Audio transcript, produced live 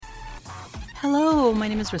Hello, my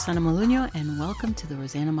name is Rosana Moduño, and welcome to the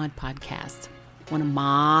Rosanna Mod Podcast. Want to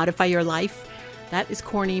modify your life? That is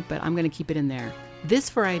corny, but I'm going to keep it in there.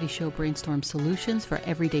 This variety show brainstorms solutions for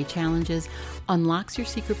everyday challenges, unlocks your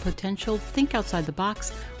secret potential, think outside the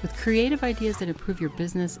box with creative ideas that improve your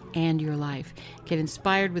business and your life. Get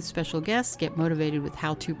inspired with special guests, get motivated with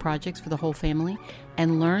how-to projects for the whole family,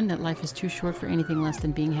 and learn that life is too short for anything less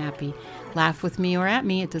than being happy. Laugh with me or at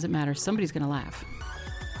me, it doesn't matter. Somebody's going to laugh.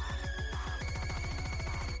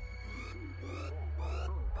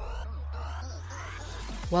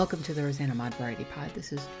 Welcome to the Rosanna Mod Variety Pod.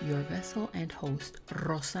 This is your vessel and host,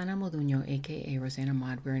 Rosana Moduño, aka Rosanna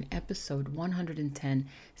Mod. We're in episode 110,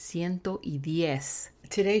 110.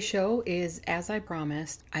 Today's show is, as I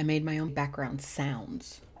promised, I made my own background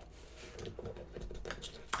sounds,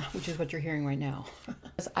 which is what you're hearing right now.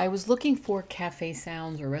 I was looking for cafe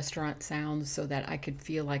sounds or restaurant sounds so that I could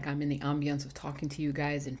feel like I'm in the ambience of talking to you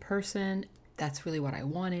guys in person. That's really what I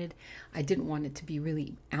wanted. I didn't want it to be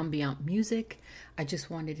really ambient music. I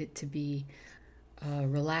just wanted it to be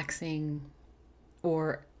relaxing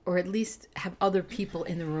or at least have other people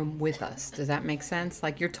in the room with us. Does that make sense?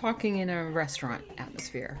 Like you're talking in a restaurant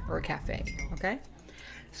atmosphere or a cafe, okay?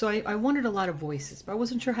 So I wanted a lot of voices, but I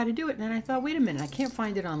wasn't sure how to do it. And then I thought, wait a minute, I can't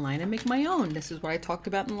find it online and make my own. This is what I talked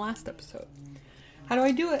about in the last episode. How do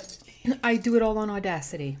I do it? I do it all on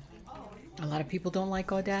Audacity. A lot of people don't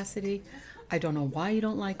like Audacity. I don't know why you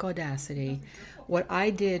don't like Audacity. What I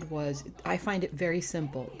did was, I find it very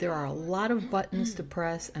simple. There are a lot of buttons to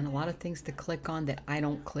press and a lot of things to click on that I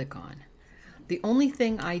don't click on. The only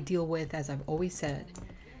thing I deal with, as I've always said,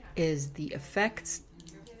 is the effects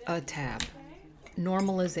tab,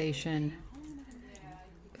 normalization,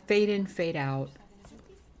 fade in, fade out.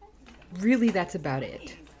 Really, that's about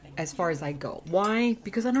it as far as I go. Why?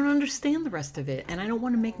 Because I don't understand the rest of it and I don't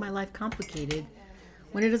want to make my life complicated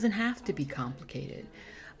when it doesn't have to be complicated.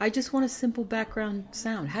 I just want a simple background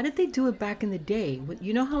sound. How did they do it back in the day?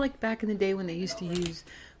 You know how like back in the day when they used to use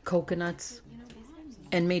coconuts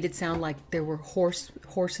and made it sound like there were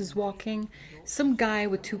horses walking? Some guy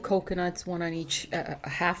with two coconuts, one on each,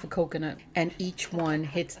 half a coconut, and each one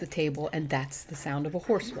hits the table, and that's the sound of a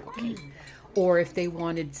horse walking. Or if they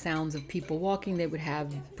wanted sounds of people walking, they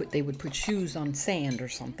would put shoes on sand or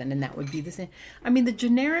something, and that would be the same. I mean, the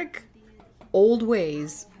generic old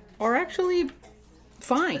ways are actually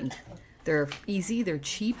fine. They're easy, they're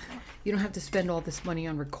cheap. You don't have to spend all this money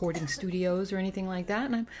on recording studios or anything like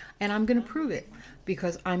that. And I'm going to prove it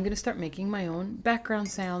because I'm going to start making my own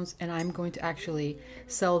background sounds and I'm going to actually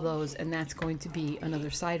sell those, and that's going to be another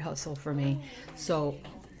side hustle for me. So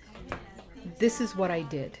this is what I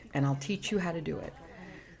did, and I'll teach you how to do it.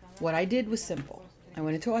 What I did was simple. I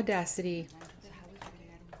went into Audacity.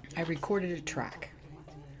 I recorded a track.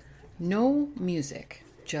 No music,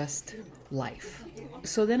 just life.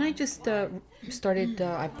 So then I just started,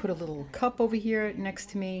 I put a little cup over here next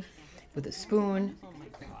to me with a spoon.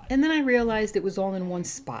 And then I realized it was all in one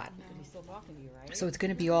spot. So it's going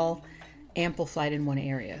to be all amplified in one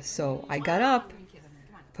area. So I got up,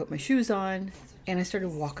 put my shoes on, and I started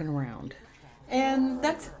walking around. And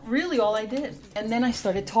that's really all I did. And then I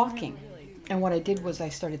started talking. And what I did was I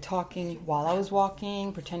started talking while I was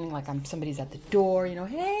walking, pretending like somebody's at the door,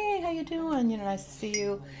 hey, how you doing? Nice to see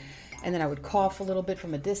you. And then I would cough a little bit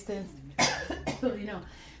from a distance,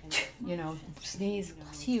 sneeze,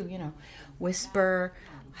 bless you, whisper.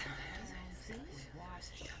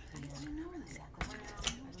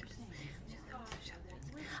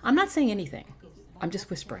 I'm not saying anything. I'm just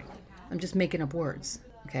whispering. I'm just making up words,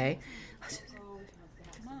 okay?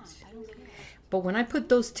 But when I put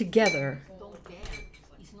those together,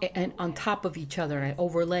 and on top of each other, and I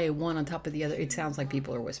overlay one on top of the other, it sounds like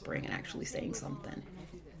people are whispering and actually saying something.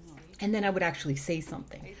 And then I would actually say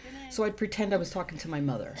something. So I'd pretend I was talking to my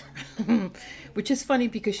mother, which is funny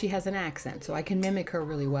because she has an accent, so I can mimic her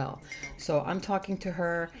really well. So I'm talking to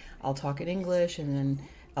her, I'll talk in English, and then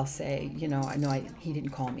I'll say, he didn't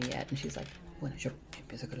call me yet. And she's like, bueno, yo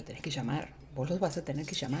pienso que lo tenés que llamar. Vos lo vas a tener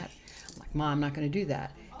que llamar. I'm like, Mom, I'm not going to do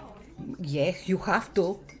that. Yes, you have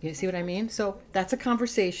to. You see what I mean? So that's a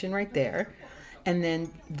conversation right there. And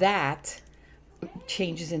then that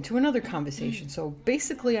changes into another conversation. So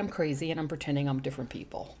basically I'm crazy and I'm pretending I'm different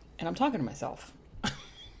people. And I'm talking to myself.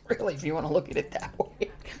 Really, if you want to look at it that way.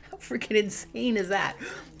 How freaking insane is that?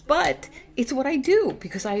 But it's what I do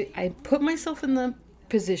because I put myself in the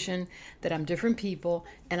position that I'm different people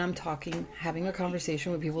and I'm having a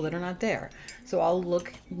conversation with people that are not there. So I'll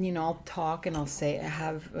look, I'll talk and I'll say,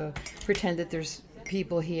 pretend that there's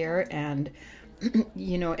people here and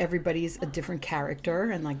everybody's a different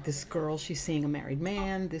character, and like this girl, she's seeing a married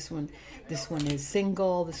man. This one is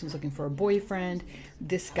single. This one's looking for a boyfriend.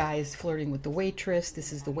 This guy is flirting with the waitress.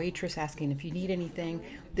 This is the waitress asking if you need anything.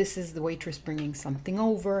 This is the waitress bringing something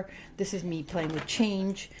over. This is me playing with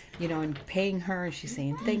change, and paying her, and she's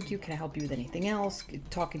saying, thank you, can I help you with anything else?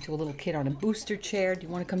 Talking to a little kid on a booster chair, do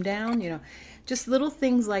you want to come down? Just little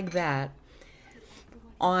things like that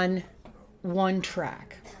on one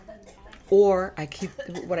track. Or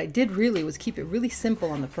what I did really was keep it really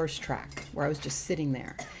simple on the first track, where I was just sitting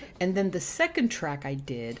there. And then the second track I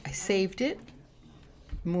saved it,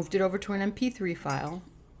 moved it over to an MP3 file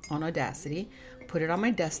on Audacity, put it on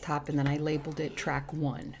my desktop, and then I labeled it track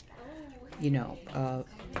 1.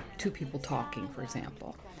 Two people talking, for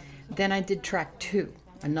example. Then I did track 2,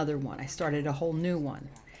 another one. I started a whole new one.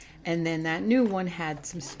 And then that new one had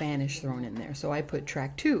some Spanish thrown in there. So I put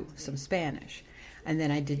track 2, some Spanish. And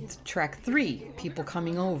then I did track 3, people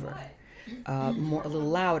coming over, a little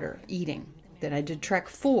louder, eating. Then I did track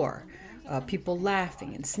 4, people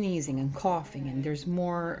laughing and sneezing and coughing. And there's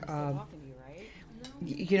more,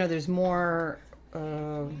 there's more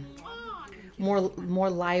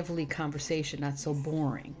lively conversation, not so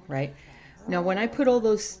boring, right? Now, when I put all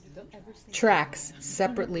those tracks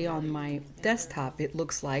separately on my desktop, it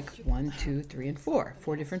looks like 1, 2, 3, and 4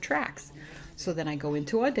 different tracks. So then I go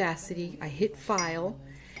into Audacity, I hit File,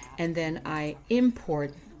 and then I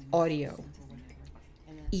import audio.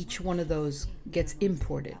 Each one of those gets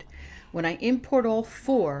imported. When I import all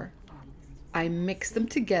 4, I mix them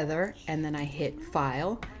together, and then I hit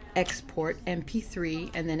File, Export,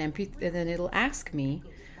 MP3, and then it'll ask me,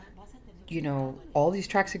 all these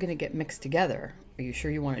tracks are going to get mixed together. Are you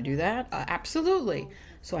sure you want to do that? Absolutely.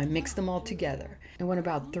 So I mixed them all together. It went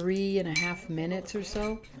about 3.5 minutes or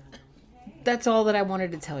so. That's all that I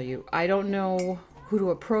wanted to tell you. I don't know who to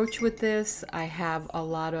approach with this. I have a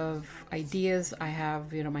lot of ideas. I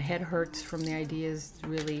have, my head hurts from the ideas,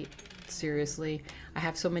 really, seriously. I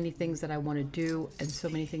have so many things that I want to do and so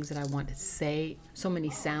many things that I want to say, so many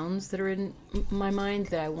sounds that are in my mind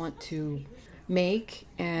that I want to make.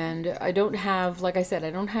 And I don't have, like I said, I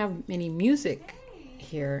don't have any music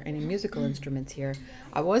here, any musical instruments here.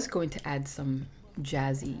 I was going to add some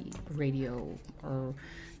jazzy radio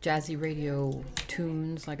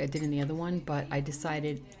tunes like I did in the other one, but I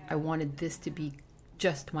decided I wanted this to be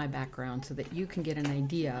just my background so that you can get an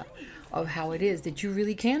idea of how it is that you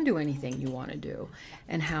really can do anything you want to do,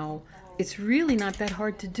 and how it's really not that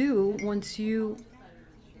hard to do once you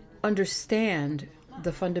understand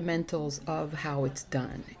the fundamentals of how it's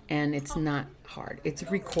done. And it's not hard. It's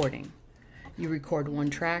recording. You record one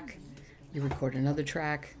track, you record another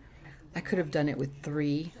track. I could have done it with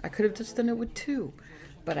 3. I could have just done it with 2.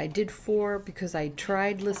 But I did 4 because I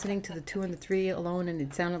tried listening to the 2 and the 3 alone, and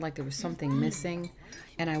it sounded like there was something missing,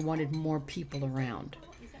 and I wanted more people around.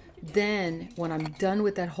 Then, when I'm done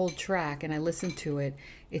with that whole track and I listen to it,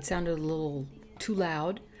 it sounded a little too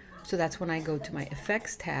loud. So that's when I go to my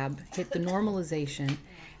effects tab, hit the normalization,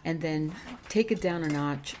 and then take it down a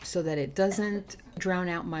notch so that it doesn't drown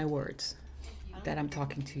out my words that I'm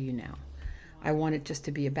talking to you now. I want it just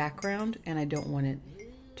to be a background, and I don't want it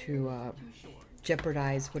to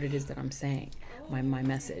jeopardize what it is that I'm saying, my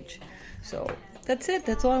message. So that's it.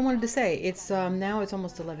 That's all I wanted to say. It's now it's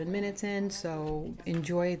almost 11 minutes in, so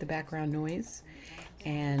enjoy the background noise.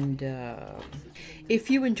 And if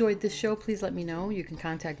you enjoyed this show, please let me know. You can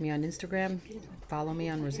contact me on Instagram. Follow me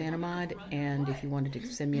on Rosanna Mod. And if you wanted to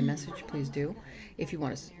send me a message, please do. If you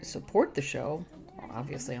want to support the show,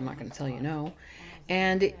 obviously I'm not going to tell you no.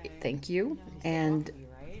 And thank you. And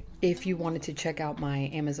if you wanted to check out my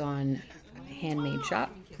Amazon handmade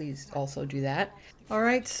shop, please also do that. All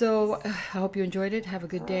right, so I hope you enjoyed it. Have a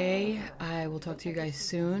good day. I will talk to you guys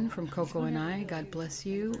soon from Coco and I. God bless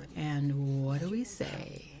you. And what do we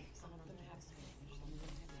say?